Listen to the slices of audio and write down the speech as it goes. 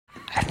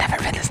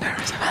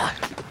hours of my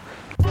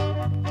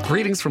life.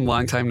 Greetings from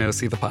Long Time No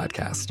See, the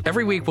podcast.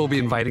 Every week, we'll be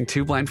inviting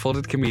two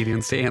blindfolded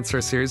comedians to answer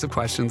a series of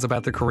questions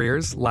about their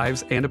careers,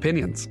 lives, and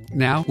opinions.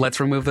 Now, let's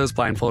remove those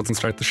blindfolds and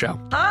start the show.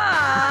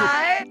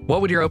 Hi!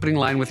 What would your opening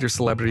line with your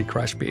celebrity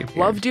crush be?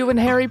 Loved you in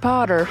Harry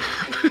Potter.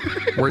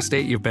 Worst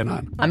date you've been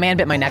on? A man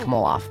bit my neck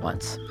mole off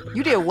once.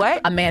 You did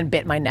what? A man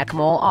bit my neck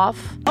mole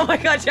off. Oh my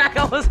God, Jack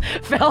almost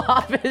fell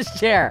off his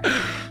chair.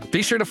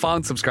 Be sure to follow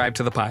and subscribe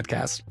to the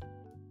podcast.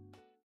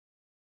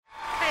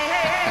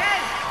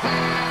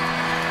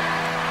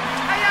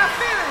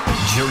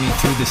 Journey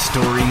through the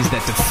stories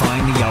that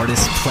define the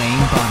artists playing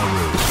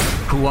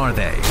Bonnaroo. Who are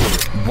they?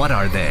 What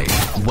are they?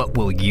 What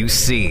will you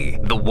see?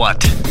 The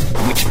what?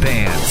 Which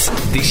bands?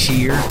 This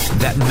year,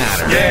 that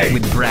matter. Yay.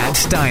 With Brad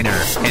Steiner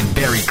and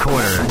Barry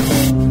Corder.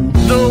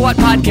 The What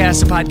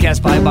Podcast, a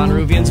podcast by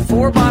Bonnaroovians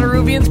for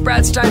Bonnaroovians.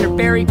 Brad Steiner,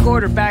 Barry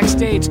Corder,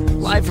 backstage,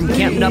 live from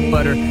Camp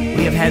Nutbutter.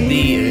 We have had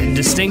the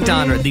distinct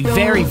honor, the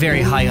very,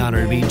 very high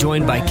honor to be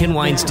joined by Ken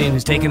Weinstein,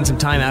 who's taken some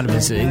time out of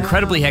his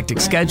incredibly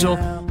hectic schedule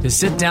to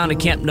sit down at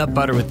Camp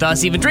Nutbutter with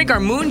us, even drink our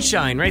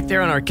moonshine right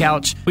there on our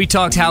couch. We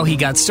talked how he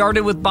got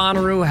started with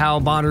Bonnaroo, how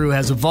Bonnaroo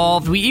has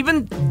evolved. We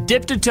even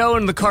dipped a toe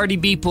in the Cardi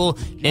B pool,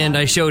 and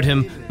I showed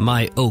him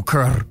my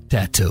OKURR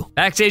tattoo.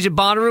 Backstage at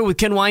Bonnaroo with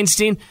Ken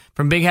Weinstein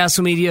from Big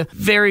Hassle Media.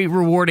 Very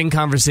rewarding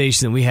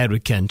conversation that we had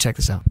with Ken. Check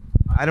this out.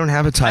 I don't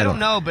have a title. I don't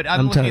know, but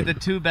I'm looking at the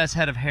two best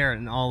head of hair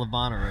in all of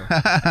Bonnaroo.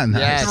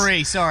 Nice. Yes.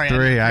 Three, sorry.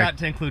 Three, I forgot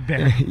to include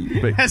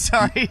Barry.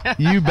 Sorry.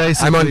 You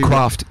basically I'm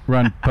uncoiffed.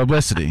 Run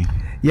publicity.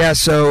 Yeah,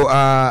 so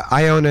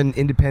I own an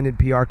independent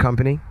PR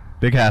company.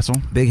 Big Hassle.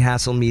 Big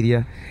Hassle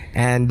Media.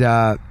 And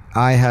I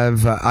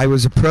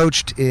was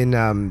approached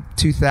in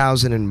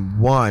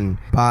 2001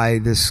 by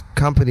this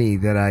company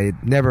that I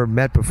had never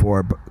met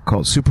before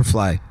called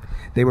Superfly.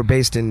 They were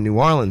based in New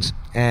Orleans.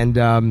 And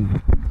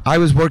I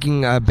was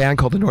working a band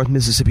called the North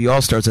Mississippi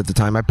All-Stars at the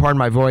time. I pardon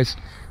my voice.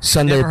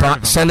 Sunday at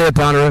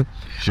Bonnaroo.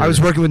 Sure. I was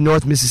working with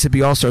North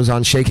Mississippi All-Stars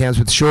on Shake Hands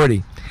with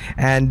Shorty.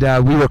 And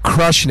we were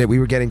crushing it. We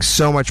were getting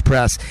so much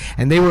press.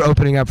 And they were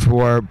opening up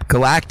for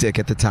Galactic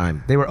at the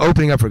time. They were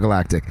opening up for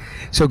Galactic.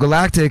 So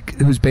Galactic,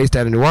 who's based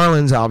out of New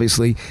Orleans,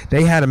 obviously,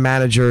 they had a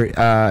manager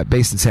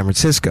based in San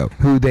Francisco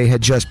who they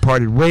had just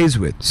parted ways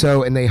with.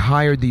 And they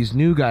hired these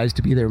new guys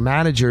to be their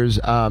managers.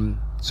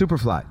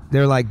 Superfly.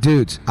 They're like,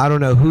 dudes, I don't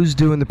know who's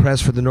doing the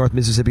press for the North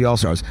Mississippi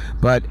All-Stars,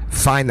 but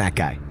find that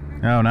guy.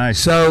 Oh, nice.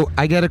 So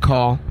I get a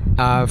call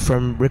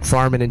from Rick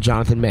Farman and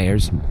Jonathan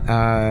Mayers,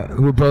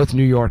 who are both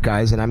New York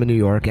guys, and I'm in New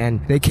York.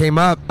 And they came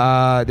up.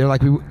 They're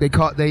like,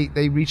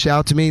 they reached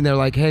out to me, and they're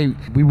like, hey,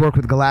 we work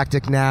with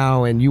Galactic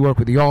now, and you work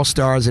with the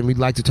All-Stars, and we'd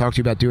like to talk to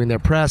you about doing their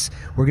press.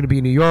 We're going to be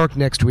in New York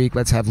next week.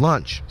 Let's have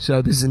lunch.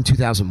 So this is in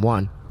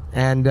 2001.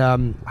 And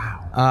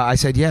I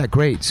said, yeah,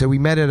 great. So we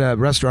met at a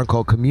restaurant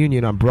called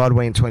Communion on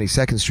Broadway and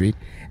 22nd Street,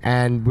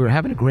 and we were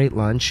having a great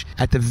lunch.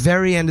 At the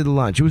very end of the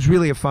lunch, it was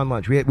really a fun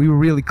lunch. We were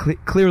really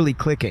clearly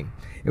clicking.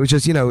 It was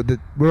just,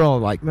 we're all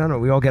like, no,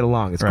 we all get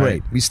along. It's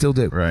great. We still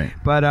do. Right.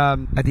 But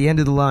at the end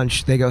of the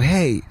lunch, they go,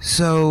 hey,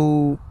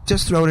 so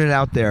just throwing it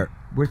out there.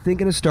 We're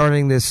thinking of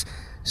starting this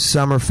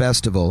summer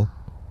festival.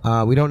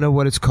 We don't know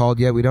what it's called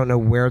yet. We don't know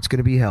where it's going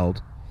to be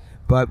held.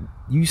 But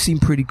you seem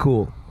pretty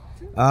cool.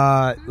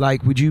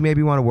 Would you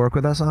maybe want to work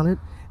with us on it?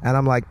 And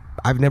I'm like,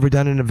 I've never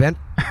done an event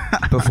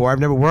before. I've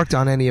never worked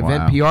on any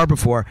event PR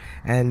before.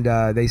 And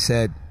they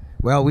said,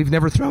 well, we've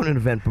never thrown an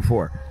event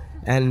before.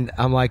 And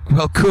I'm like,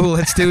 well, cool,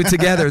 let's do it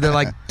together. They're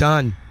like,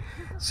 done.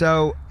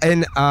 So,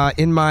 and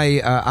in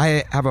my,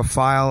 I have a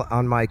file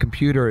on my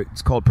computer.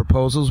 It's called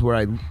Proposals, where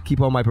I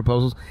keep all my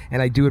proposals,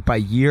 and I do it by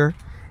year.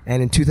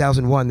 And in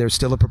 2001, there's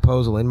still a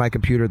proposal in my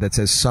computer that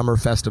says Summer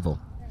Festival.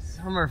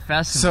 Summer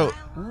Festival. So,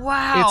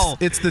 wow.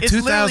 It's the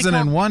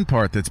 2001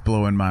 part that's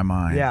blowing my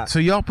mind. Yeah. So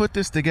y'all put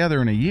this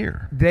together in a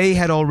year. They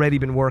had already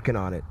been working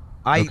on it.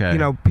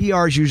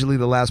 PR is usually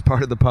the last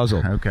part of the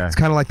puzzle. Okay. It's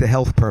kind of like the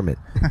health permit.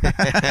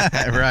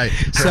 Right.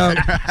 So.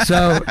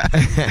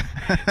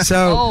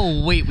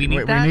 Oh, wait, we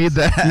need that? We need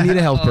that. You need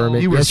a health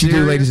permit. You Yes, you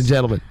do, ladies and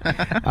gentlemen.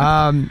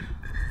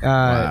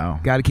 Wow.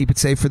 Got to keep it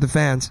safe for the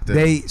fans.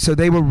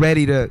 They were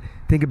ready to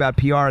think about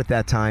PR at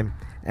that time,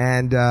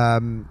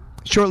 and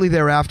shortly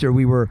thereafter,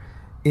 we were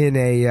in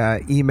a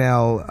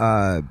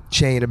email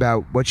chain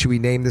about what should we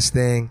name this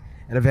thing,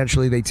 and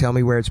eventually they tell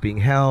me where it's being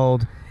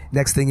held.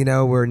 Next thing you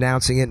know, we're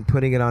announcing it and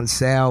putting it on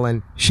sale,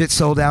 and shit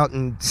sold out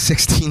in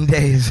 16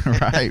 days.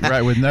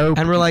 right, with no...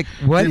 And we're like,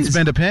 what didn't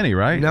spend a penny,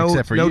 right? No,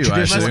 except for no you,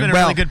 traditional... Must have been a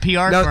really good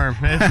PR firm.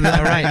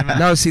 All right.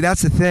 No, see,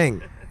 that's the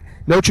thing.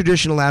 No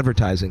traditional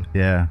advertising.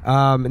 Yeah.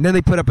 And then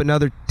they put up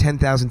another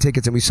 10,000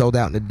 tickets, and we sold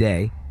out in a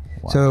day.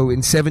 Wow. So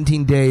in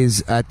 17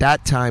 days, at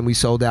that time, we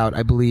sold out,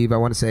 I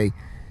want to say,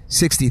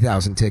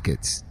 60,000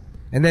 tickets.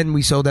 And then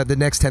we sold out the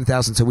next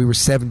 10,000, so we were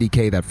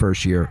 70K that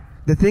first year.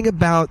 The thing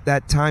about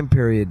that time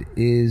period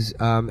is,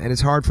 and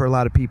it's hard for a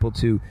lot of people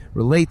to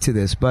relate to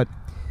this, but,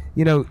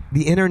 the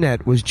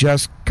internet was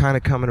just kind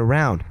of coming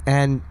around,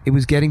 and it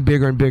was getting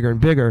bigger and bigger and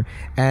bigger.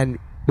 And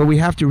what we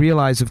have to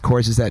realize, of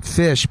course, is that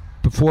Fish,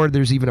 before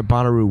there's even a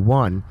Bonnaroo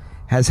 1,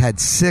 has had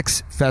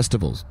 6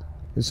 festivals.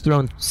 It's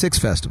thrown 6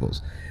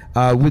 festivals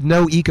with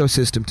no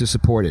ecosystem to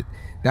support it.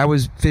 That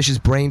was Fish's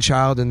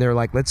brainchild, and they're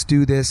like, let's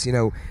do this. You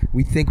know,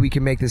 we think we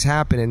can make this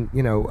happen. And,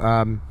 you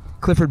know,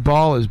 Clifford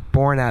Ball is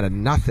born out of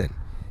nothing.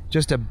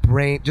 Just a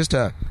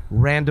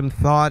random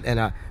thought, and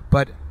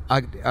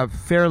a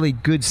fairly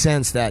good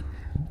sense that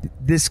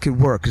this could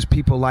work because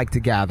people like to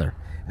gather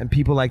and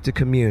people like to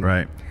commune.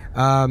 Right.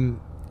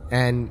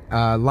 And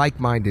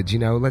like-minded, you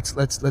know,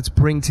 let's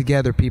bring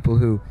together people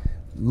who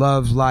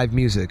love live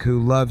music, who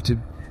love to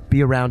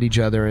be around each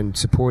other and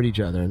support each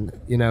other, and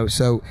you know,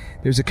 so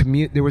there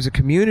was a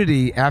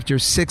community after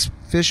 6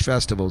 Fish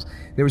festivals.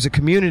 There was a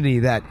community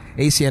that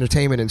AC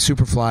Entertainment and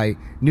Superfly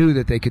knew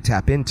that they could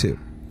tap into,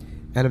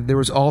 and there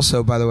was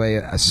also, by the way,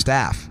 a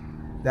staff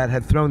that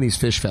had thrown these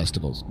Fish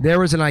festivals. There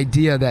was an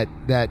idea that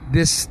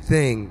this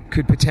thing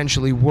could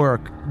potentially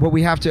work. What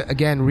we have to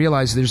again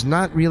realize, there's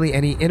not really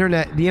any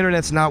internet. The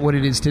internet's not what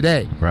it is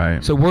today.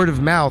 Right. So word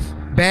of mouth.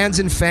 Bands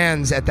and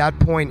fans at that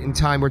point in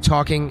time were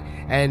talking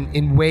and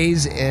in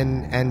ways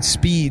and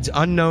speeds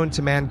unknown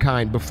to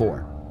mankind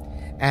before.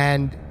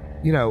 And,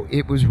 you know,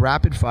 it was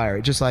rapid fire.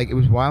 It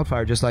was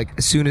wildfire. Just like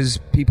as soon as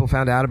people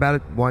found out about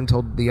it, one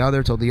told the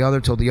other, told the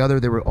other, told the other.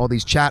 There were all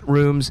these chat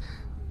rooms,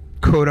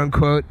 quote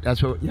unquote.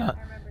 That's what, yeah.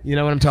 You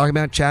know what I'm talking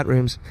about? Chat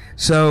rooms.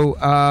 So,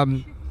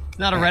 It's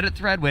not a Reddit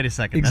thread? Wait a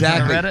second.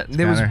 Exactly. That's not a Reddit?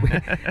 There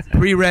was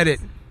pre-Reddit,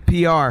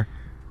 PR,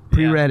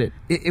 pre-Reddit.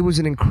 It was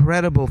an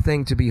incredible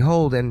thing to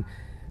behold, and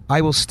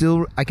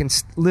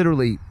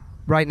literally,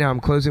 right now, I'm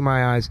closing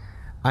my eyes.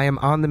 I am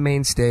on the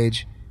main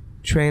stage,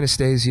 Trey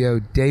Anastasio,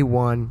 day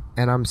 1,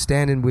 and I'm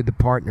standing with the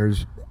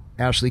partners,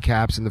 Ashley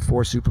Capps and the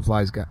 4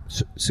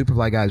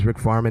 Superfly guys, Rick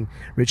Farman,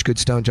 Rich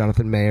Goodstone,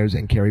 Jonathan Mayers,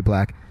 and Kerry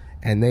Black,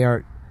 and they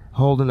are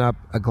holding up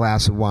a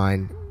glass of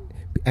wine,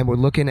 and we're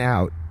looking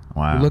out.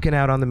 Wow. We're looking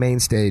out on the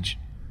main stage.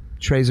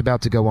 Trey's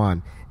about to go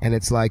on, and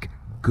it's like,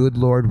 good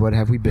Lord, what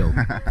have we built?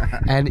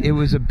 And it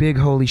was a big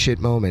holy shit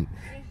moment.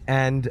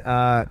 And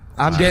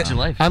I'm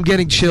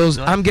getting chills.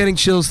 I'm getting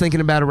chills thinking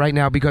about it right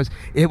now because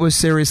it was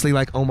seriously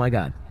like, oh my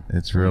God.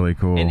 It's really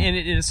cool. And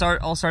it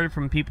all started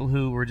from people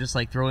who were just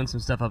like throwing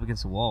some stuff up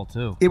against the wall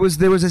too.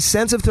 There was a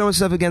sense of throwing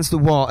stuff against the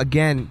wall.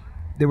 Again,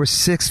 there were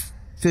 6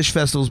 Fish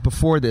festivals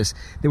before this.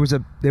 There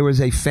was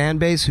a fan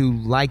base who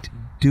liked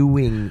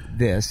doing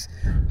this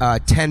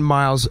 10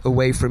 miles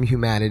away from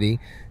humanity.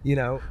 You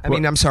know, I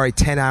mean, I'm sorry,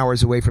 10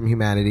 hours away from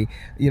humanity.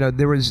 You know,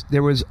 there was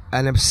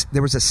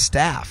a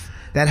staff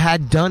that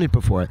had done it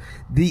before.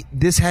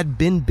 This had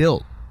been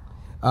built,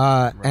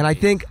 and I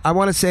think I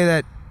want to say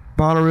that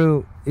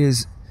Bonnaroo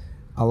is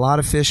a lot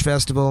of Fish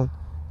Festival,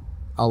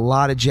 a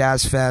lot of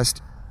Jazz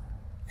Fest,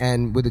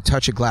 and with a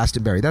touch of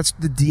Glastonbury. That's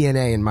the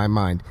DNA in my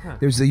mind.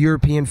 There's the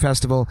European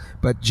Festival,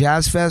 but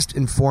Jazz Fest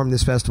informed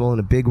this festival in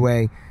a big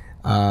way,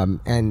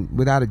 and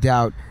without a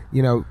doubt,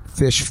 you know,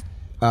 Fish.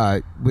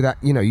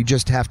 You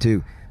just have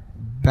to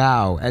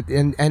bow.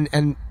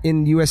 And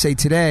in USA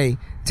Today,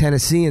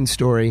 Tennessean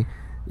story.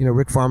 You know,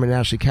 Rick Farman and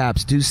Ashley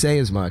Capps do say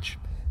as much,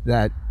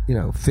 that, you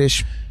know,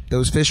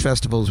 those Fish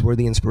festivals were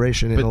the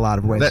inspiration in a lot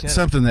of ways. That's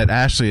something that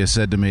Ashley has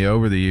said to me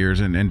over the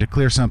years, and to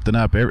clear something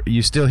up,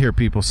 you still hear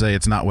people say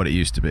it's not what it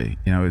used to be.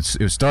 You know, it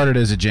started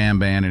as a jam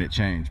band and it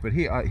changed. But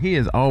he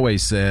has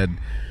always said,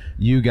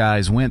 you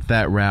guys went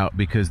that route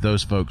because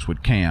those folks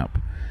would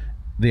camp.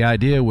 The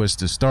idea was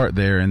to start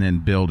there and then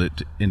build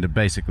it into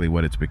basically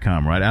what it's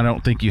become, right? I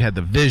don't think you had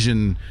the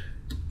vision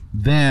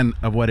then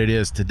of what it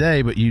is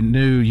today, but you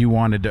knew you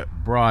wanted to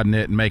broaden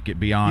it and make it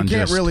beyond. You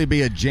can't just really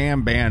be a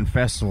jam band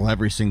festival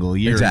every single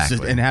year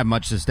Exactly. and have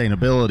much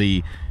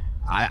sustainability.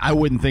 I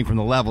wouldn't think from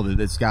the level that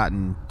it's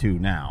gotten to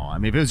now. I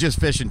mean, if it was just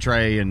Fish and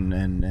Trey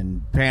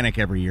and Panic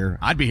every year,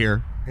 I'd be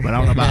here. But I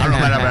don't know about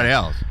everybody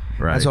else.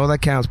 right. That's all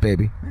that counts,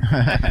 baby.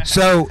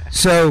 So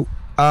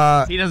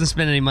He doesn't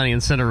spend any money in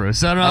Cineru,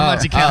 so I don't know how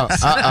much it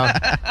counts.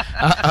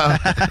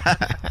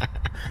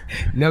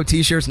 No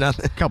T-shirts,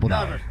 nothing. Couple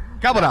dollars.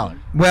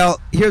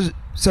 Well,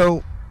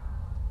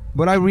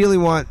 what I really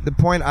want, the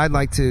point I'd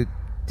like to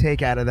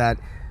take out of that,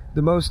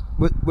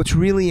 what's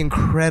really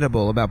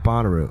incredible about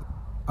Bonnaroo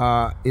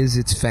is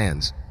its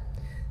fans.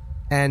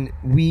 And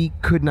we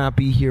could not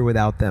be here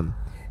without them.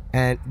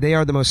 And they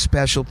are the most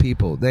special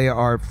people. They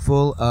are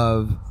full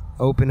of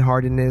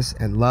open-heartedness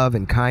and love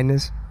and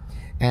kindness.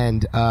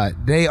 And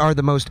they are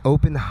the most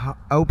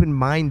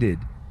open-minded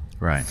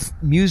right.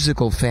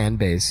 musical fan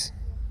base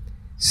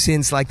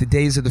since like the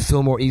days of the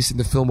Fillmore East and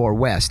the Fillmore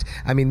West.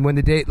 I mean,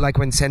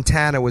 when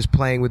Santana was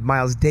playing with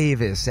Miles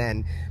Davis,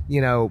 and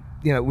you know,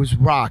 it was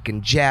rock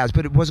and jazz,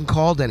 but it wasn't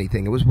called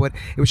anything. It was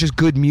just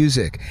good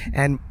music.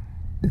 And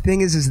the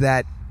thing is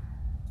that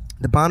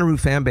the Bonnaroo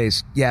fan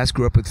base, yes,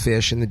 grew up with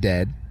Fish and the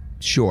Dead,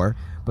 sure,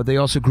 but they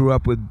also grew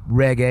up with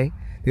reggae.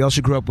 They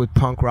also grew up with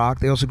punk rock.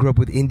 They also grew up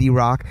with indie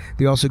rock.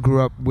 They also grew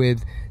up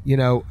with,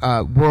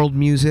 world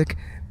music.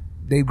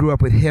 They grew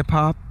up with hip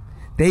hop.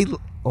 They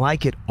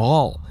like it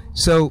all.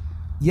 So,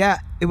 yeah,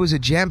 it was a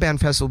jam band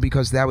festival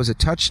because that was a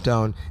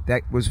touchstone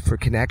that was for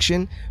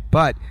connection,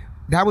 but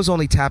that was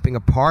only tapping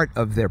a part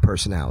of their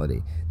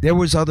personality. There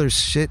was other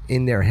shit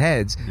in their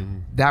heads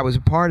that was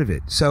a part of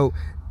it. So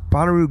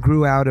Bonnaroo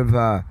grew out of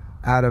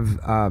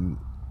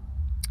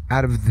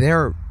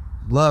their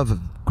love of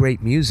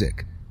great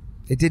music.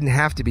 It didn't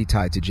have to be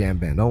tied to jam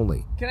band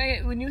only.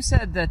 When you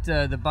said that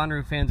the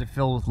Bonnaroo fans are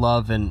filled with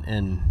love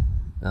and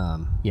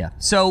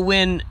so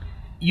when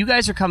you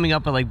guys are coming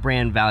up with like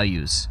brand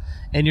values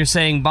and you're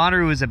saying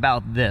Bonnaroo is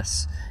about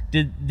this,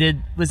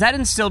 was that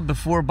instilled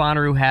before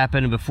Bonnaroo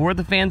happened and before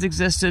the fans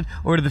existed,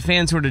 or did the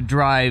fans sort of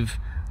drive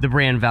the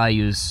brand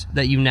values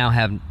that you now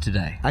have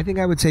today? I think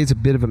I would say it's a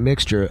bit of a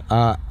mixture.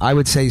 I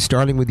would say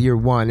starting with year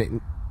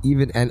one,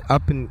 even and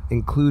up and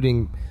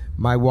including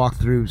my walk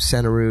through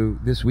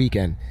Centeroo this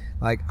weekend,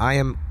 like I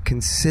am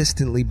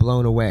consistently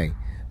blown away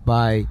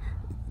by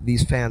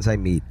these fans I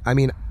meet. I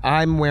mean,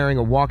 I'm wearing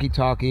a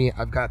walkie-talkie.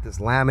 I've got this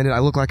laminate. I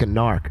look like a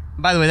narc.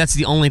 By the way, that's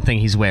the only thing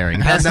he's wearing.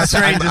 That's the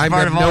strangest part of all.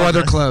 I have no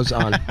other clothes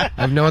on. I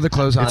have no other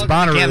clothes on. It's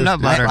Bonnaroo. Camp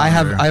Nutbutter. I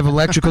have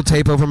electrical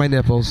tape over my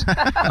nipples.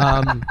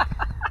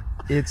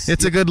 It's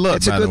a good look.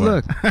 It's a good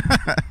look.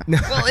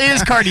 Well, it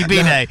is Cardi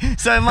B day,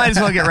 so it might as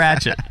well get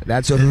ratchet.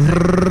 That's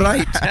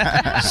right.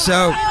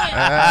 So,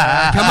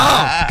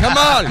 come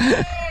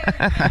on.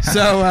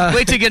 So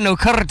wait till you get an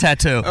OKURR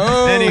tattoo.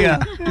 Oh, then you go.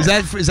 Is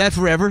that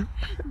forever?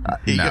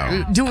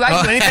 No. Do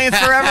I do anything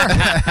that's forever?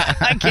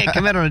 I can't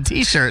commit on a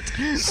T-shirt.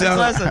 So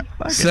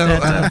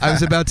I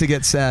was about to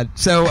get sad.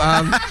 But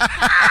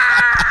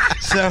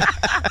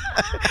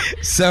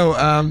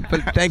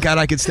thank God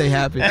I could stay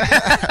happy.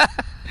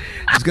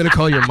 I was going to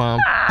call your mom.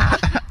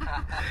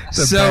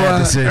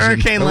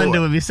 Hurricane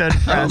Linda would be so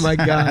depressed. Oh my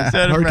God,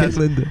 so Hurricane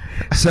Linda.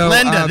 So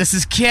Linda, this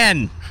is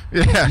Ken.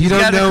 Yeah. You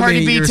don't know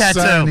Cardi me. B Your tattoo.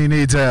 son, he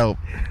needs help.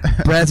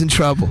 Brad's in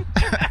trouble.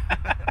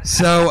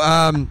 So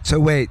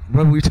wait,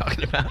 what were we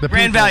talking about?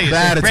 Brand values.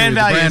 Brand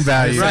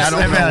values. I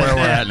don't know where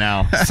we're at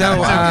now.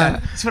 So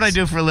that's what I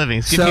do for a living.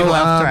 It's get people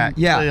off track.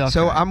 Yeah.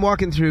 So I'm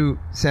walking through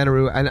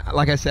Centeroo, and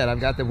like I said, I've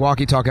got the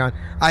walkie-talkie on.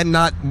 I'm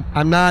not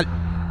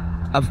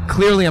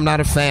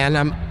a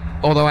fan.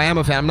 Although I am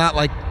a fan. I'm not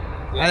like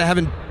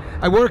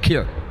I work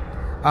here.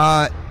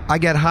 I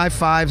get high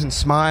fives and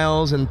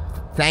smiles and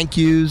thank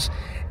yous,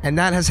 and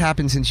that has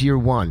happened since year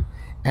one.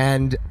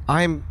 And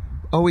I'm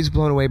always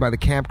blown away by the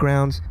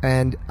campgrounds,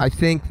 and I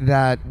think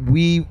that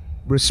we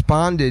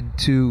responded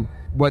to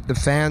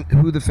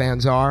who the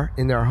fans are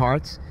in their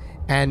hearts,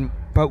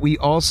 but we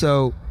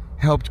also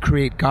helped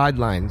create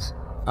guidelines,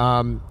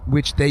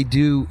 which they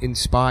do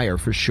inspire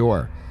for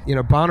sure. You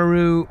know,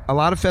 Bonnaroo, a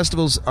lot of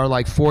festivals are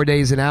like 4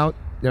 days and out.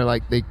 They're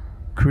like, they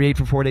create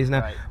for 4 days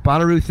now. Right.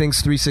 Bonnaroo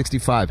thinks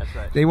 365. That's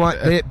right.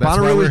 That's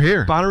why we're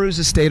here. Bonnaroo's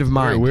a state of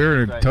mind.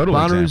 We're a total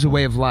Bonnaroo's example. a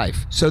way of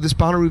life. So this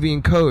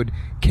Bonnaroovian code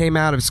came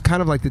out of, it's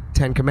kind of like the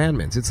 10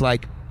 Commandments. It's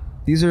like,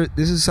 this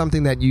is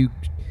something that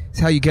it's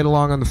how you get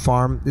along on the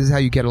farm. This is how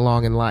you get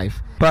along in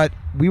life. But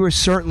we were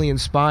certainly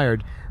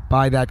inspired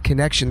by that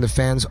connection the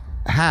fans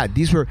had.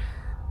 These were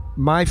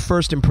my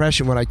first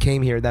impression when I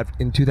came here, that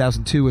in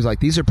 2002, was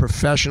like, these are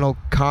professional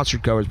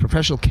concert goers,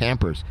 professional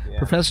campers,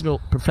 professional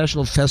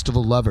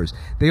festival lovers.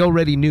 They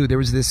already knew there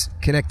was this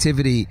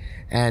connectivity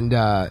and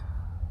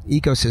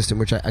ecosystem,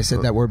 which I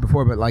said that word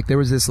before, but like there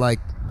was this like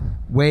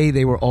way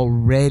they were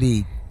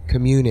already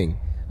communing.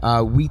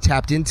 We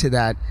tapped into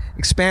that,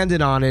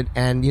 expanded on it,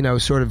 and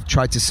sort of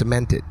tried to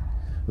cement it.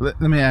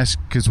 Let me ask,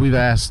 because we've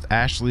asked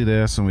Ashley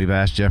this and we've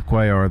asked Jeff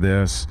Cuellar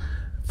this.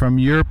 From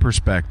your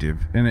perspective,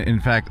 and in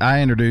fact,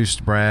 I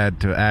introduced Brad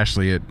to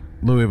Ashley at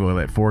Louisville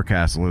at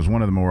Forecastle. It was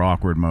one of the more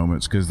awkward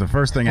moments because the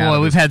first thing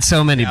we've had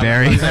so many,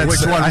 Barry. Which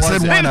one? I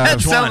said one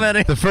of so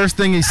many. The first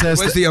thing he says,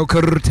 Where's the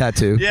OKURR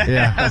tattoo?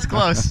 Yeah, that's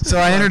close. So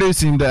I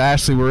introduced him to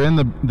Ashley. We're in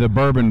the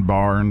bourbon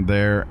barn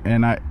there,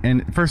 and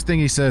first thing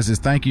he says is,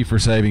 "Thank you for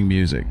saving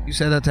music." You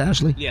said that to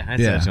Ashley? Yeah, I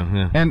said so.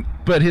 Yeah.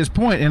 But his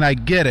point, and I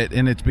get it,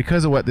 and it's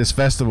because of what this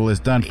festival has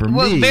done for me.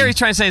 What Barry's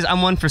trying to say is,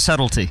 I'm one for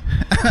subtlety.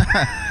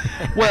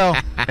 Well,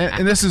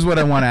 and this is what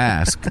I want to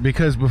ask,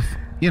 because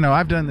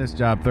I've done this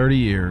job 30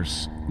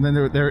 years, and then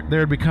there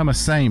had become a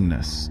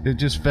sameness. It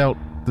just felt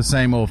the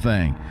same old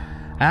thing.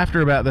 After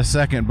about the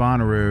second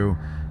Bonnaroo,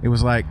 it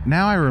was like,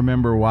 now I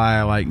remember why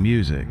I like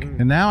music,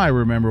 and now I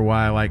remember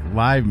why I like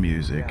live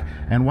music,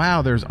 and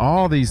wow, there's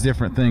all these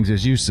different things,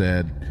 as you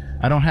said.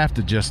 I don't have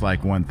to just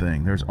like one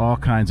thing. There's all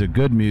kinds of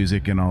good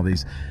music and all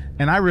these,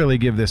 and I really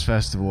give this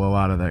festival a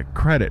lot of the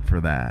credit for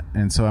that.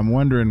 And so I'm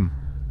wondering,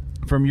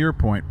 from your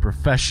point,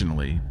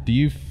 professionally, do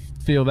you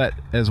feel that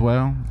as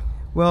well?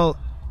 Well,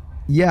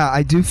 yeah,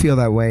 I do feel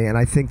that way, and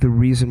I think the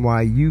reason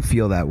why you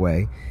feel that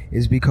way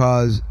is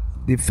because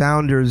the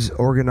founders,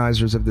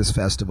 organizers of this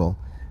festival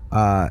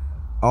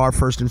are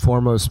first and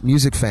foremost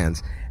music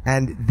fans,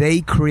 and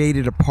they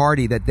created a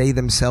party that they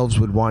themselves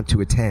would want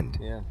to attend.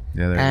 Yeah,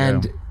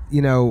 there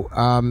you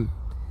go.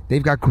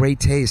 They've got great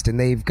taste, and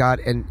they've got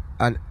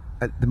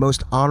the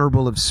most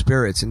honorable of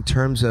spirits in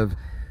terms of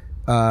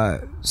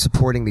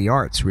supporting the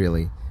arts,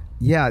 really.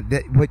 Yeah,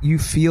 what you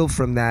feel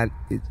from that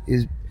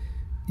is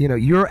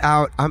you're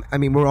out.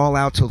 We're all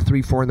out till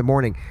 3-4 in the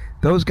morning.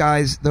 Those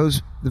guys,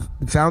 the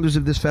founders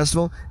of this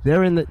festival,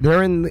 they're in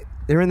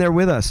there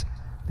with us.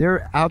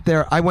 They're out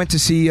there. I went to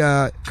see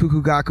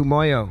Kukugaku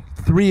Moyo.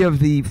 3 of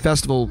the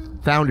festival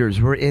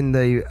founders were in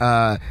the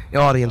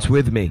audience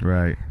with me.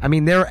 Right. I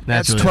mean,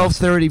 that's really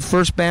 12:30,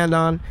 first band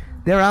on.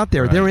 They're out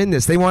there. Right. They're in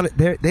this. They want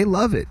it. They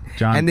love it.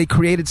 John- And they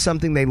created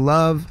something they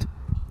loved.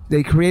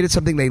 They created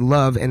something they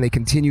love, and they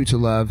continue to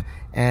love.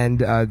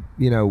 And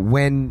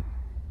when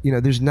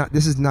there's not.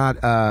 This is not.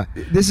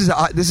 This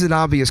is an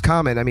obvious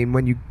comment. I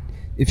mean,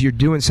 if you're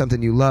doing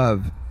something you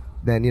love,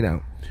 then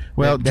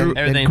Well, Drew,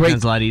 Everything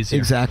becomes a lot easier.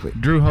 Exactly.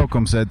 Drew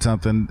Holcomb said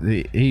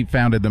something. He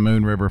founded the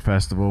Moon River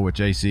Festival, which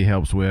AC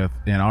helps with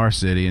in our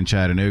city in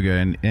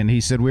Chattanooga, and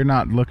he said we're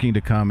not looking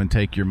to come and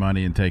take your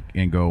money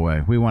and go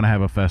away. We want to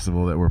have a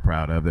festival that we're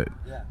proud of,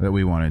 that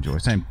we want to enjoy.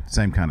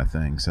 Same kind of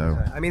thing. So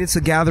I mean, it's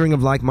a gathering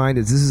of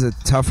like-mindeds. This is a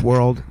tough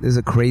world. This is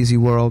a crazy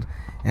world.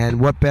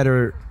 And what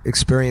better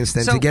experience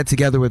than to get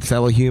together with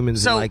fellow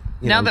humans? So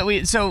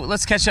and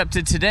let's catch up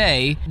to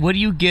today. What do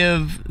you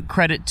give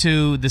credit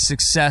to the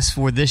success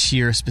for this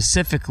year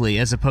specifically,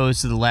 as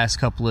opposed to the last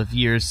couple of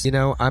years?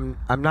 I'm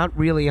not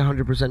really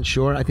 100%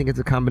 sure. I think it's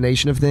a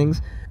combination of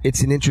things.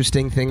 It's an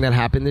interesting thing that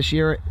happened this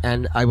year,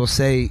 and I will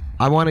say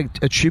I want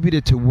to attribute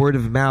it to word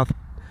of mouth.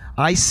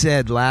 I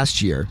said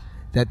last year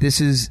that this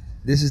is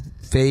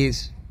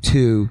phase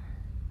 2.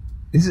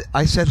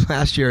 I said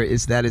last year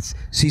is that it's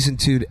season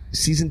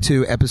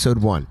 2, episode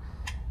 1.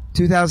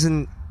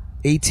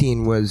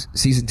 2018 was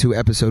season 2,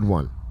 episode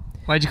 1.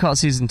 Why'd you call it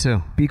season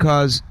 2?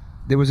 Because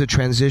there was a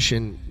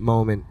transition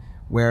moment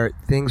where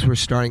things were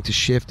starting to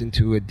shift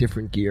into a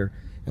different gear,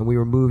 and we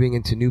were moving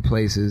into new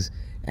places,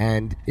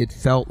 and it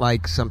felt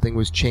like something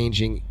was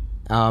changing.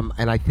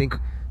 And I think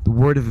the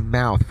word of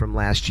mouth from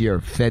last year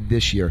fed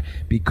this year,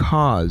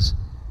 because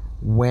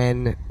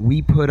when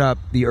we put up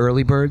the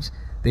early birds,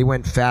 they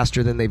went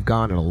faster than they've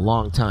gone in a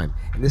long time.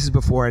 And this is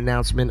before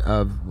announcement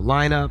of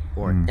lineup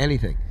or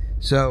anything.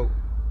 So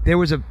there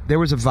was a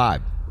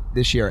vibe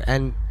this year.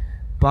 And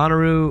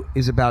Bonnaroo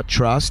is about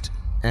trust.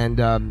 And,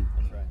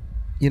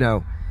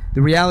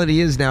 the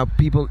reality is now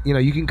people,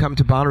 you can come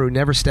to Bonnaroo,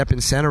 never step in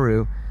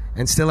Centeroo,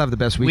 and still have the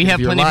best weekend We have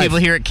of your plenty life. of people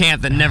here at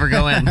camp that never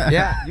go in.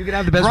 Yeah, you can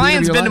have the best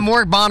Ryan's weekend of been your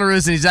to life. more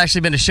Bonnaroos than he's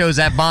actually been to shows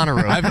at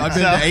Bonnaroo. I've been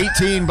to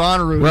 18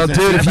 Bonnaroos. Well,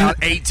 dude, if about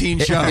 18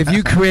 shows. If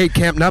you create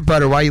Camp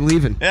Nutbutter, why are you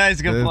leaving? Yeah, it's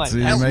a good point.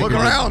 Look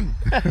around.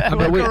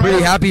 I'm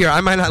pretty happy here.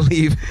 I might not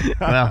leave.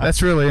 Well,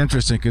 that's really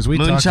interesting because we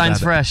talked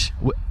moonshine's about fresh.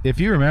 If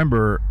you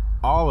remember,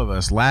 all of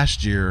us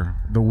last year,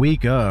 the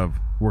week of,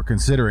 were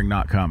considering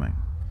not coming.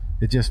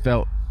 It just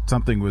felt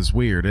something was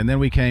weird, and then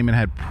we came and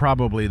had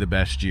probably the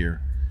best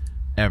year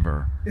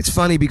ever. It's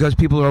funny because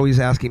people are always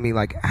asking me,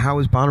 like, how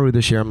is Bonnaroo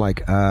this year? I'm like,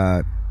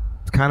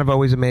 it's kind of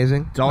always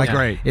amazing. It's always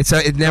great. It's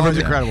never always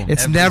incredible.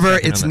 It's Every never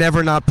second it's of it.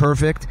 never not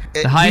perfect.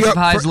 The highest of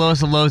highs,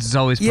 lowest of lows is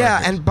always perfect.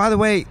 Yeah, and by the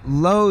way,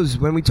 lows,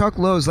 when we talk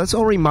lows, let's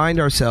all remind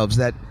ourselves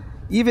that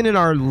even in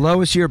our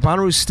lowest year,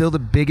 Bonnaroo is still the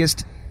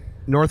biggest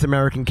North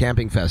American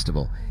camping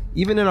festival.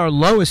 Even in our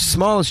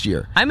smallest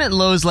year. I meant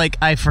lows like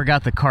I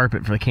forgot the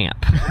carpet for the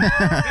camp.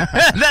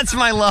 That's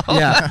my low.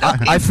 Yeah,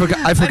 I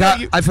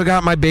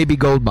forgot my baby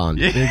gold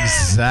bond.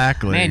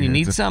 Exactly. Man, you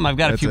need That's some? I've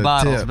got a that's few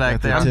bottles tip.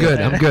 back That's a there.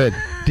 tip. I'm good.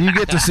 Do you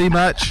get to see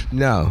much?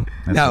 No,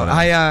 That's no. what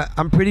I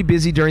I'm pretty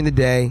busy during the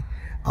day.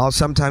 I'll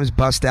sometimes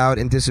bust out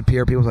and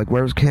disappear. People's like,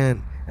 "Where's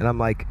Ken?" And I'm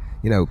like,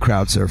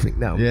 crowd surfing.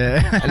 No,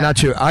 Yeah. not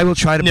true. I will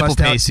try to Nipple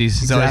bust out.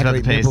 pasties. It's always about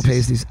the nipple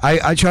pasties. pasties.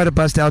 I try to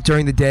bust out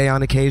during the day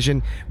on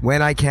occasion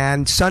when I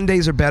can.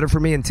 Sundays are better for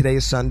me, and today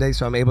is Sunday,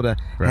 so I'm able to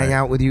hang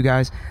out with you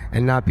guys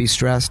and not be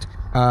stressed.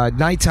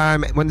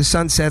 Nighttime, when the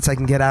sun sets, I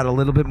can get out a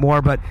little bit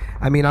more, but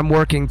I mean, I'm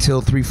working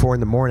till 3, 4 in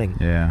the morning.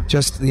 Yeah.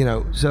 Just,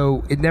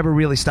 so it never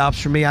really stops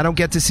for me. I don't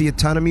get to see a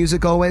ton of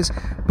music always,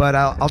 but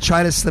I'll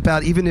try to slip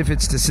out, even if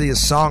it's to see a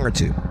song or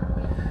two.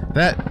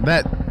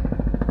 That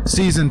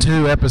season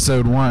 2,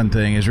 episode 1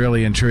 thing is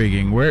really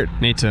intriguing.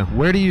 Me too.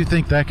 Where do you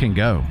think that can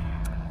go?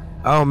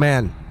 Oh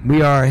man,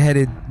 we are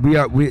headed.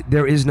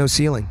 There is no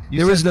ceiling.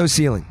 There is no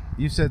ceiling.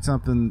 You said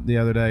something the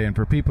other day, and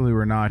for people who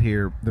are not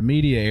here, the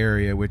media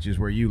area, which is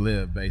where you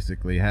live,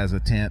 basically has a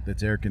tent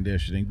that's air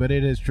conditioning, but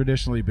it has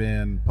traditionally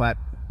been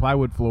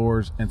plywood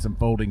floors and some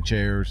folding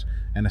chairs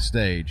and a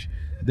stage.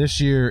 This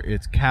year,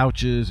 it's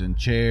couches and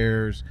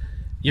chairs.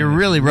 You're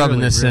really rubbing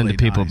this really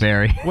into people, nice.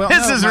 Barry. Well,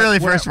 this is really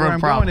first where world I'm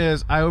problem. going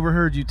is, I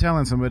overheard you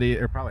telling somebody,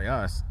 or probably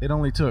us, it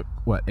only took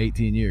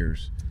 18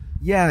 years.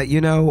 Yeah,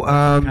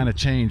 Kind of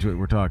change what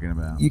we're talking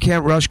about. you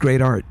can't rush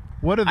great art.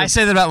 What are the I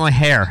say that about my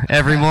hair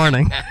every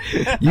morning.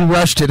 You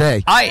rushed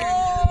today.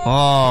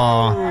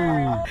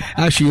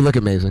 Actually, you look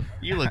amazing.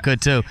 You look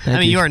good too.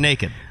 Thank you you. are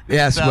naked.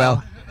 Yes, So-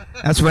 well,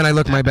 that's when I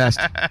look my best.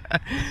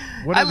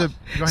 What are the?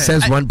 Go ahead.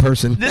 Says one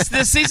person. This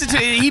season 2,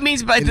 he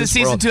means by In the this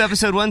season world. 2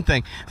 episode 1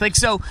 thing. Like,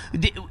 so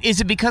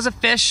is it because of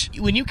fish?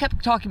 When you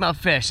kept talking about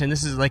fish, and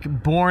this is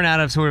like born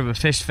out of sort of a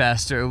fish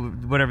fest or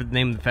whatever the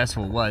name of the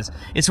festival was,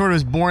 it sort of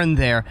was born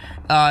there.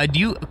 Do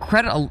you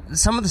credit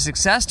some of the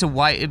success to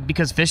why?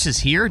 Because Fish is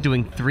here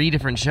doing 3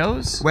 different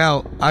shows.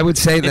 Well, I would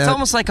say that It's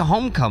almost like a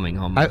homecoming,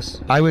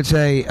 almost. I would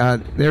say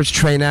there's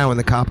Trey now in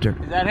the copter.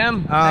 Is that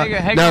him?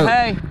 No,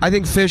 hey. I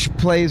think Fish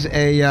plays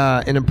a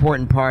an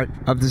important part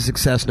of the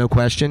success, no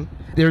question.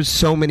 There's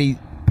so many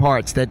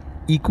parts that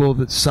equal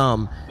the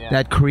sum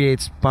that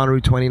creates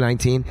Bonnaroo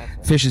 2019.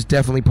 Fish is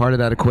definitely part of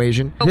that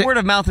equation. But word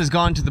of mouth has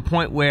gone to the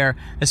point where,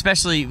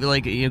 especially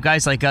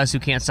guys like us who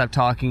can't stop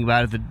talking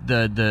about it,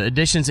 the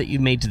additions that you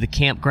made to the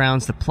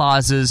campgrounds, the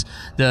plazas,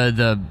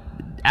 the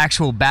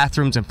actual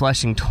bathrooms and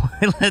flushing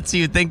toilets,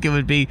 you'd think it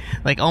would be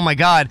like, oh my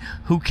God,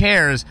 who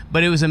cares?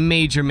 But it was a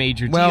major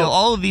deal.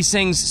 All of these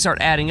things start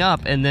adding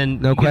up, and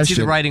then you can see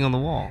the writing on the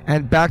wall.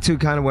 And back to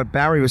kind of what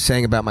Barry was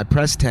saying about my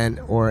press tent,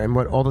 and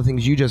what all the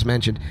things you just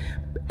mentioned.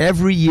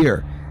 Every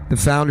year, the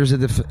founders of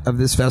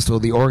this festival,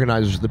 the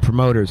organizers, the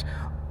promoters,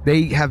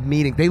 they have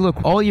meetings. They look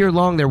all year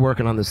long. They're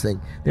working on this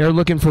thing. They're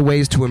looking for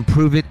ways to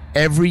improve it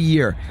every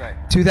year. Right.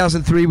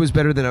 2003 was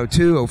better than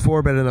 02.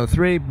 04 better than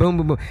 03. Boom,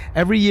 boom, boom.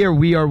 Every year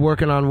we are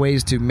working on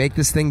ways to make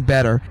this thing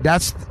better.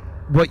 That's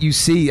what you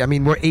see. I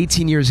mean, we're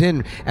 18 years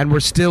in and we're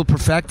still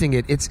perfecting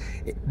it. It's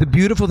the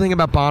beautiful thing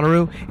about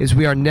Bonnaroo is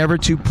we are never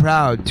too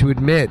proud to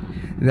admit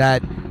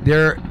that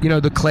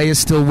the clay is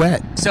still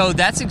wet. So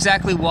that's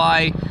exactly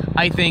why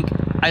I think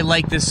I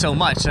like this so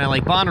much, and I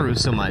like Bonnaroo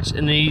so much,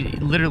 and they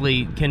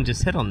literally can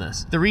just hit on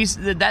this. The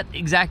reason that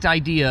exact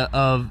idea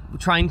of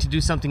trying to do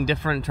something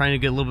different, trying to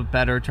get a little bit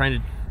better, trying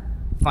to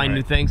find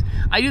new things.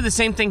 I do the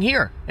same thing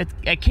here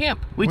at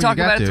camp. We talk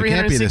about it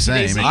 360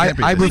 days a year.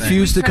 I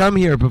refused to come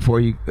here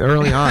before you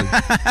early on.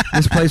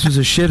 This place was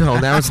a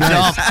shithole. Now it's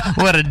nice.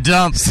 What a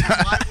dump.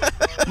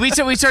 We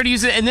started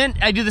using it, and then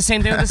I do the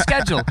same thing with the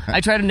schedule.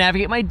 I try to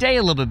navigate my day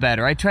a little bit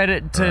better. I try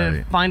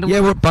to find a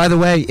little... Yeah, by the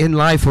way, in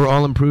life, we're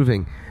all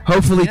improving.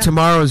 Hopefully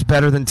tomorrow is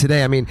better than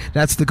today. I mean,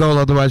 that's the goal.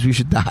 Otherwise, we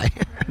should die.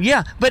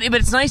 Yeah, but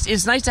it's nice.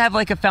 It's nice to have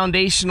like a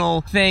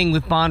foundational thing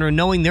with Bonnaroo,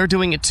 knowing they're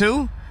doing it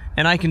too,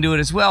 and I can do it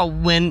as well.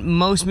 When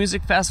most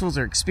music festivals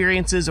or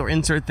experiences or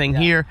insert thing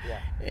here,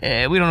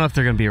 we don't know if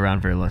they're going to be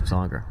around very much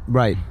longer.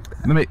 Right.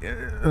 Let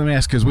me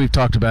ask, because we've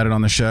talked about it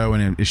on the show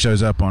and it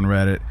shows up on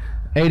Reddit.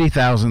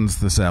 80,000's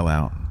the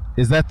sellout.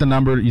 Is that the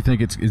number? You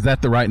think is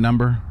that the right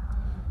number?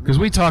 Because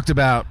we talked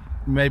about.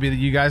 Maybe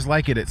you guys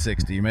like it at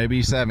 60,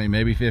 maybe 70,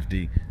 maybe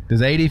 50.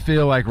 Does 80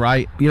 feel like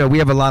right? We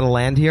have a lot of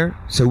land here,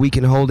 so we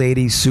can hold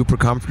 80 super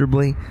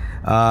comfortably,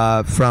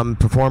 from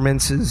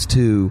performances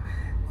to,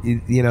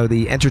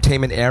 the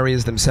entertainment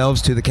areas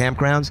themselves to the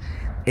campgrounds.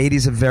 80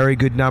 is a very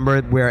good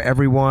number where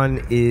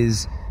everyone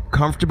is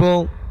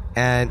comfortable,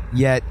 and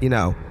yet,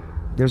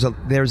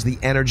 there's the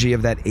energy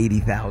of that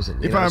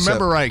 80,000. If I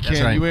remember right,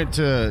 Ken, you went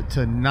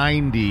to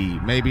 90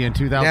 maybe in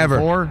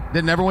 2004?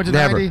 Never. Never went to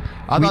 90?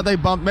 I thought they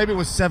bumped, maybe it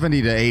was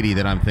 70 to 80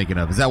 that I'm thinking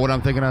of. Is that what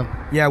I'm thinking of?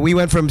 Yeah, we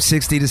went from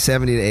 60 to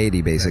 70 to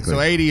 80, basically.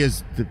 So 80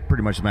 is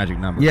pretty much the magic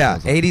number. Yeah,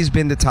 80's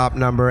been the top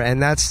number,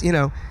 and that's,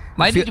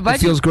 it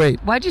feels great.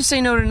 Why'd you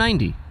say no to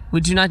 90?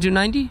 Would you not do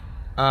 90?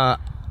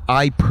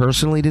 I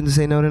personally didn't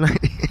say no to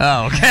 90.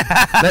 Oh, okay.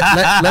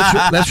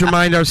 Let's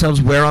remind ourselves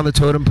where on the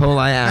totem pole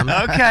I am.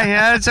 Okay,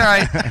 yeah, that's all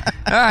right.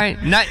 All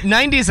right.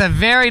 90 is a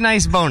very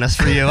nice bonus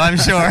for you, I'm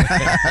sure.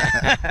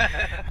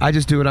 I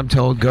just do what I'm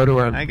told. Go to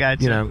where, I got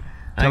you.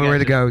 Tell me where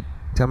to go.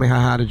 Tell me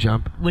how to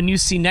jump. When you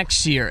see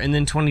next year and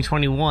then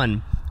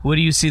 2021, what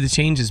do you see the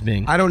changes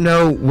being? I don't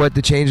know what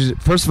the changes.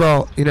 First of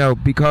all,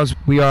 because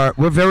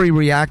we're very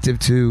reactive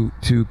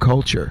to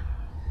culture,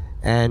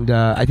 and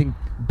I think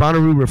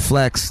Bonnaroo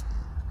reflects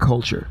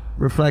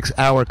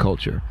our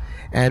culture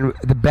and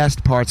the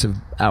best parts of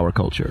our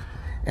culture,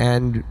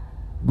 and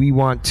we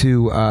want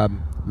to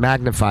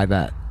magnify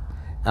that,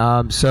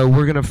 so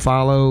we're going to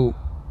follow,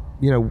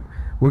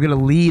 we're going to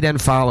lead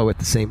and follow at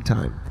the same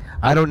time.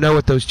 I don't know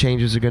what those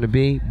changes are going to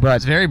be, but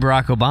it's very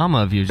Barack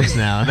Obama of you just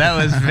now. That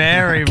was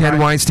very Ken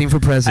Weinstein for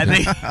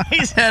president. I think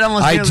he said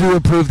almost. I do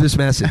approve this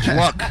message.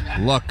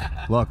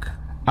 Look.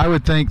 I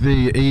would think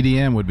the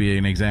EDM would be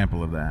an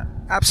example of that.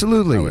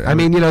 Absolutely. I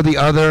mean, the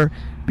other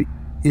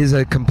is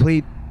a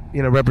complete,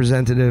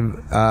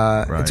 representative.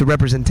 It's a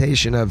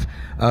representation of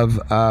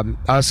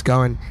us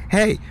going,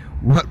 hey,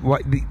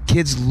 what the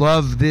kids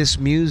love this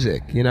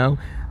music.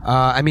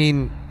 I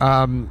mean,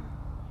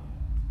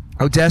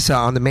 Odessa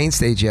on the main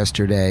stage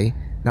yesterday.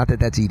 Not that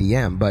that's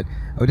EDM, but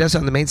Odessa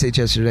on the main stage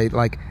yesterday.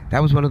 Like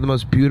that was one of the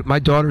most beautiful. My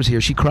daughter's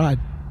here. She cried.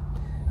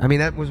 I mean,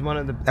 that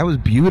was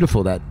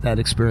beautiful, that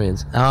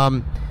experience.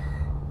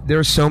 There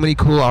are so many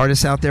cool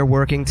artists out there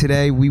working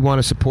today. We want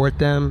to support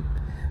them.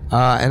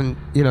 And,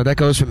 that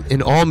goes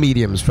in all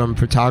mediums, from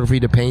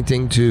photography to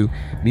painting to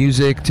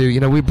music to,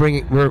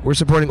 we're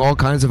supporting all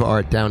kinds of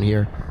art down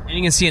here. And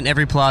you can see it in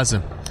every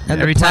plaza. And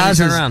every time you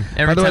turn around.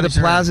 By the way, the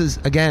plazas,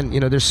 again,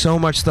 there's so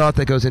much thought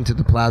that goes into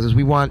the plazas.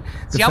 We want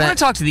I want to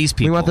talk to these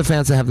people. We want the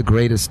fans to have the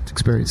greatest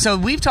experience. So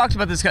we've talked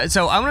about this.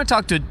 So I want to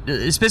talk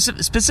to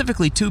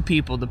specifically two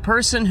people: the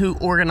person who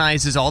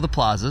organizes all the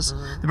plazas,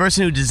 the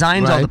person who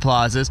designs all the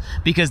plazas,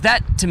 because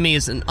that to me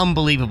is an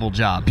unbelievable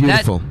job.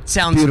 Beautiful. That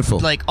sounds beautiful.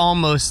 Like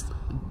almost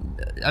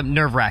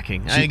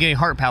nerve-wracking. I'm getting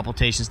heart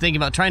palpitations thinking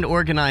about trying to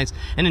organize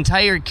an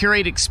entire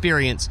curated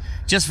experience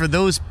just for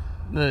those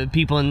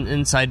people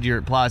inside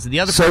your plaza.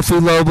 The other Sophie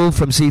Lobel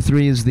from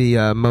C3 is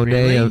the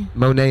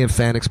Monet of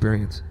fan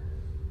experience.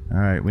 All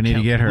right, we need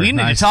to get her. We need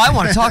Nice. to talk. I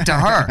want to talk to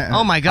her.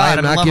 Oh my God, I'm I'm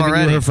in not love giving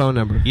already. you her phone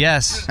number.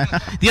 Yes.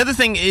 The other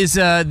thing is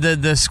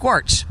the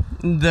Squarch,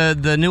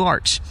 the new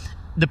arch.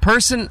 The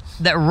person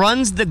that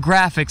runs the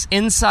graphics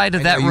inside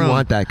of I that know you room.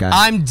 want that guy.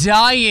 I'm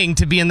dying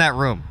to be in that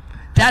room.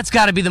 That's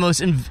got to be the most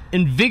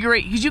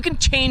invigorating, because you can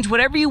change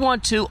whatever you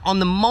want to on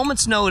the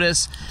moment's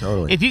notice.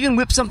 Totally. If you can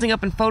whip something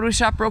up in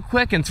Photoshop real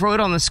quick and throw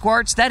it on the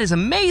Squarch, that is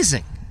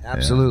amazing.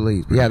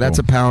 Absolutely. Yeah, that's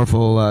a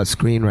powerful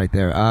screen right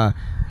there.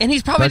 And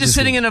he's probably That's just just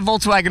sitting in a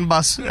Volkswagen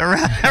bus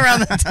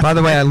around the time. By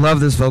the way, I love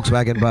this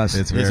Volkswagen bus.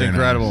 It's It's very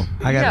incredible.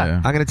 Nice.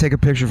 I'm going to take a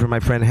picture for my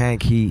friend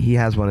Hank. He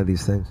has one of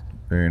these things.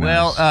 Very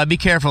nice. Well, be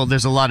careful.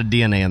 There's a lot of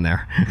DNA in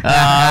there.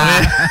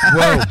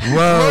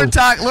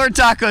 Whoa. Lord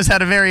Taco's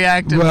had a very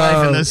active Whoa.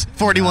 life in this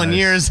 41 Nice.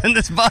 years in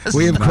this bus.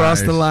 We have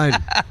crossed the Nice.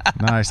 line.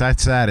 Nice. I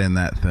sat in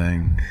that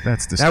thing.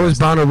 That's That was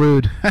disgusting.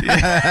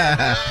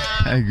 Bonnaroo.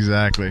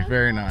 Exactly.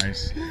 Very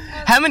nice.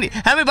 How many?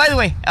 By the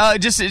way,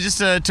 just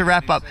to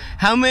wrap up,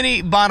 how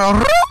many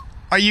bottle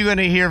are you going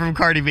to hear from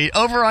Cardi B?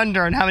 Over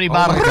under, and how many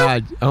bottles?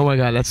 Oh my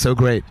God, that's so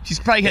great. She's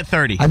probably hit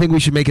 30. I think we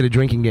should make it a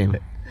drinking game.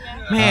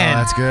 Man, Oh,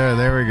 that's good.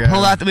 There we go.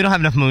 pull out. We don't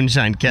have enough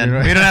moonshine, Ken.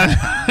 We don't have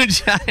enough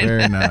moonshine.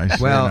 Very nice.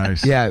 Well, very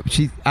nice. yeah.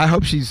 I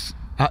hope she's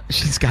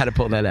got to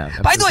pull that out.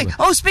 By the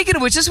way, speaking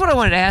of which, this is what I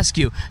wanted to ask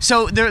you.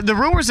 So the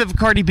rumors of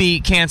Cardi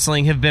B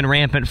canceling have been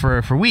rampant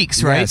for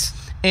weeks, right?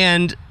 Yes.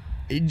 And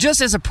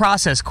just as a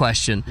process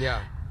question,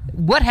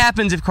 what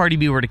happens if Cardi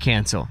B were to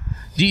cancel?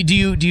 Do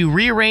you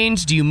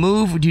rearrange? Do you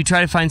move? Do you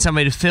try to find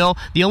somebody to fill?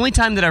 The only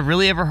time that I've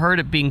really ever heard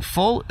it being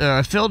filled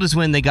is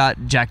when they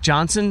got Jack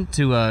Johnson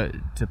to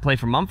play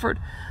for Mumford.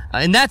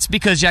 And that's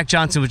because Jack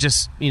Johnson was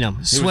just,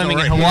 swimming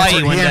in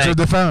Hawaii one He day. answered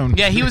the phone.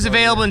 Yeah, he was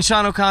available, and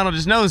Sean O'Connell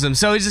just knows him,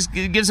 so he just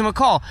gives him a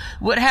call.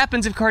 What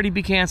happens if Cardi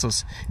B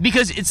cancels?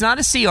 Because it's not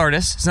a C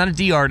artist, it's not a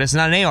D artist, it's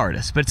not an A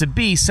artist, but it's a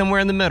B somewhere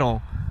in the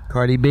middle.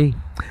 Cardi B.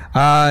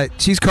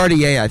 She's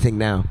Cardi A, I think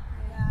now.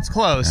 It's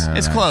close.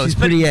 It's close. She's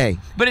pretty A.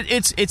 But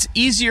it's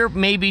easier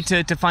maybe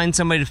to find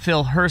somebody to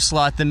fill her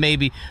slot than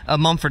maybe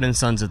Mumford and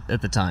Sons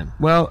at the time.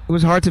 Well, it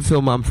was hard to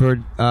fill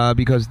Mumford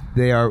because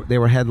they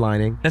were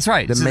headlining. That's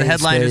right. So the main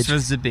headliners stage,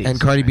 was the B. and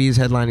Cardi B is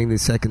headlining the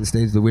second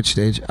stage, the Witch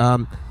stage.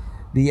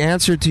 The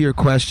answer to your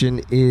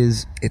question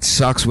is it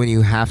sucks when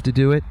you have to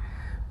do it,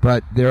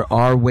 but there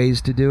are ways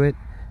to do it,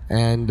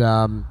 and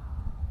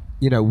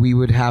we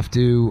would have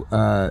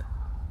to.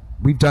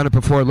 We've done it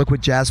before. Look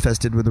what Jazz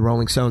Fest did with the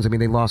Rolling Stones. I mean,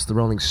 they lost the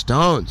Rolling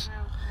Stones.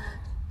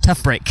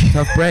 Tough break.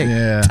 Tough break.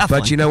 Yeah. Tough But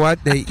one. you know what?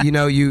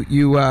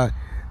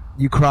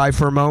 You cry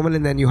for a moment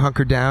and then you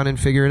hunker down and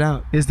figure it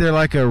out. Is there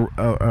like a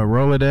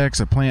Rolodex,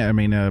 a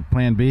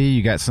plan B?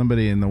 You got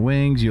somebody in the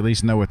wings. You at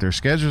least know what their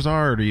schedules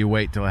are, or do you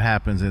wait till it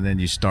happens and then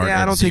you start? Yeah,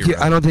 at I don't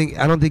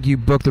zero? think you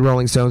book the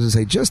Rolling Stones and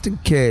say just in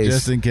case.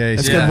 Just in case.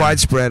 Let's Yeah. get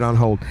widespread on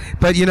hold.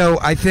 But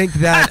I think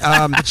that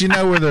But you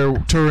know where they're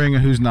touring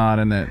and who's not,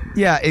 and that.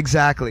 yeah,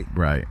 exactly.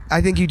 Right.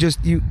 I think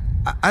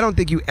I don't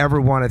think you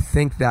ever want to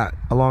think that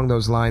along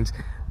those lines.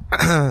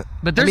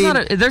 But there's not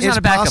a it's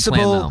backup possible,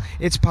 plan, though.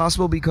 It's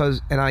possible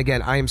because, and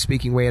again, I am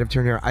speaking way out of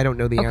turn here. I don't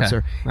know the Okay.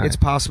 answer. All It's right.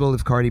 possible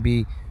if Cardi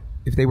B,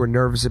 if they were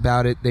nervous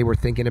about it, they were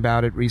thinking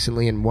about it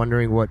recently and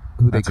wondering who they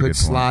That's a could good point.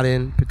 slot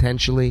in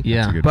potentially. Yeah.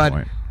 That's a good But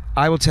point.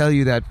 I will tell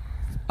you that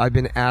I've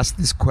been asked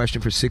this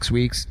question for 6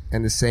 weeks,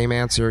 and the same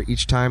answer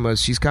each time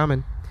was, "She's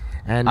coming."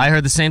 And I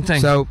heard the same thing.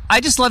 So-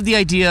 I just love the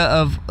idea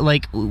of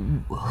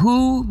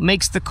who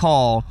makes the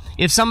call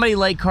if somebody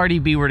like Cardi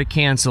B were to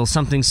cancel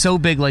something so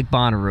big like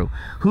Bonnaroo.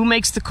 Who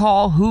makes the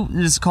call? Who does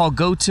this call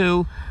go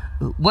to?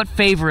 What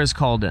favor is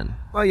called in?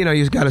 Well,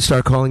 you've got to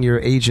start calling your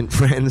agent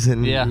friends,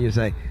 and Yeah. you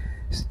say,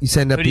 you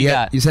send up Who do you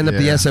got? the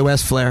Yeah.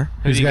 SOS flare.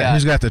 Who do you got?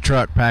 Who's got the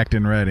truck packed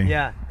and ready?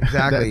 Yeah,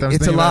 exactly. I was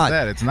It's a thinking about lot.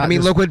 that. It's not I mean,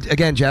 just- look what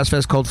again, Jazz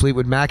Fest, Cold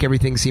Fleetwood Mac,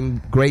 everything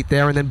seemed great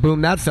there, and then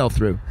boom, that fell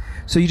through.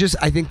 So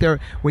I think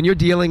when you're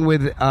dealing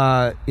with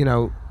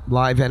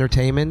live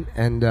entertainment,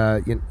 and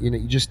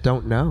you just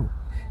don't know.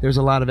 There's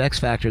a lot of X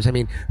factors. I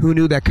mean, who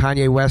knew that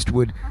Kanye West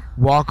would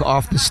walk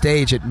off the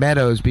stage at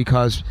Meadows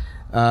because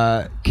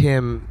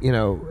Kim,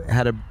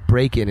 had a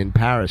break-in in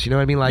Paris? You know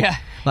what I mean?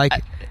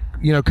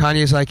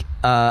 Kanye's like,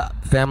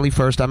 family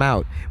first, I'm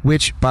out.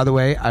 Which, by the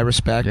way, I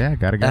respect. Yeah,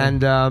 gotta go.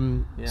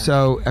 And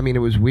so, I mean, it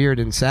was weird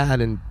and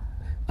sad. And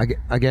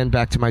again,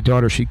 back to my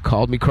daughter, she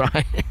called me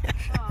crying.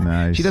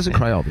 Nice. She doesn't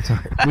cry all the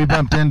time. We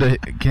bumped into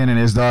Ken and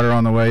his daughter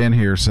on the way in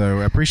here, so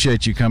I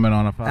appreciate you coming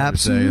on a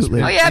Father's Day. It's Absolutely.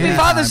 been- Oh yeah, Happy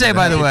Father's Day,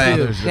 by the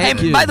way. Thank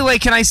Hey, you. by the way,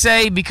 can I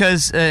say,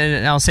 because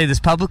and I'll say this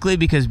publicly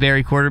because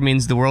Barry Quarter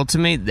means the world to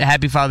me.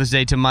 Happy Father's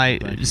Day to my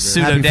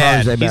pseudo Happy dad.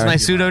 Father's Day, He's Barry. my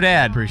pseudo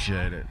dad.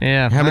 Appreciate it.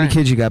 Yeah. How many right.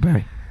 kids you got,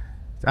 Barry?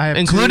 I have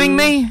Including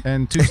 2 me?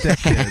 and 2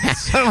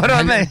 stepkids. What do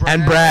I mean?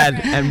 And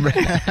Brad.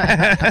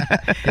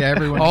 Yeah,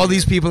 everyone. All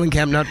these people in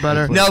Camp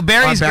Nutbutter. No,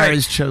 Barry's are great.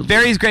 Barry's children.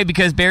 Barry's great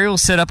because Barry will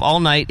sit up all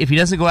night if he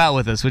doesn't go out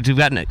with us, which we've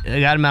got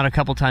him out a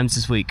couple times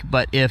this week.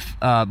 But if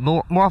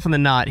more often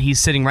than not, he's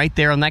sitting right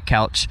there on that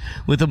couch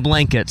with a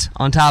blanket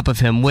on top of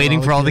him,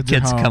 waiting for all the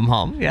kids to come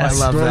home. Yes,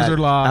 I love Doors that. are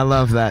locked. I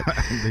love that.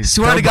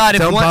 Swear to God,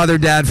 don't bother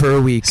Dad for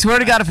a week. Swear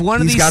to God, if one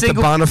of He's these got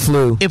single the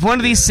Bonaflu. if one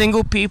of these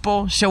single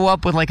people show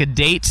up with like a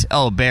date,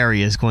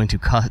 Barry is going to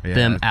cut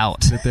them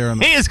out. sit there on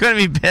the- He is going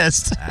to be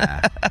pissed.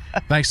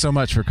 Thanks so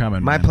much for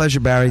coming. My man. pleasure,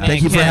 Barry.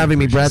 Thank you for Ken, having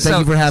me, Brad.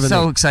 Thank you for having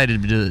so me.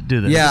 excited to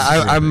do this.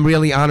 Yeah, I'm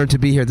really honored to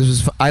be here. This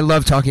is. I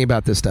love talking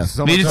about this stuff.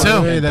 So Me much too.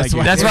 already. That's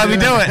why we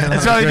do it.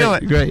 That's why we do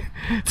it. Great.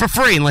 For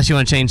free, unless you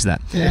want to change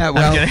that. Yeah,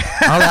 well,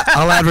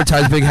 I'll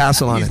advertise Big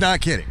Hassle on He's it.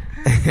 not kidding.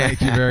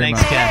 Thank you very Thanks,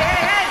 much.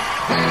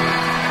 Ken.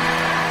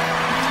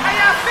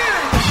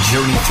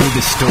 Journey through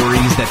the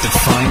stories that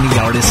define the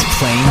artists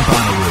playing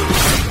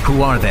Bonnaroo.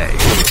 Who are they?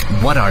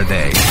 What are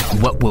they?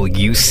 What will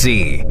you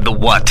see? The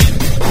what?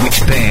 Which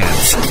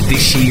bands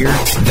this year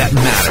that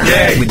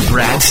matter? With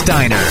Brad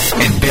Steiner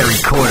and Barry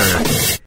OKURR.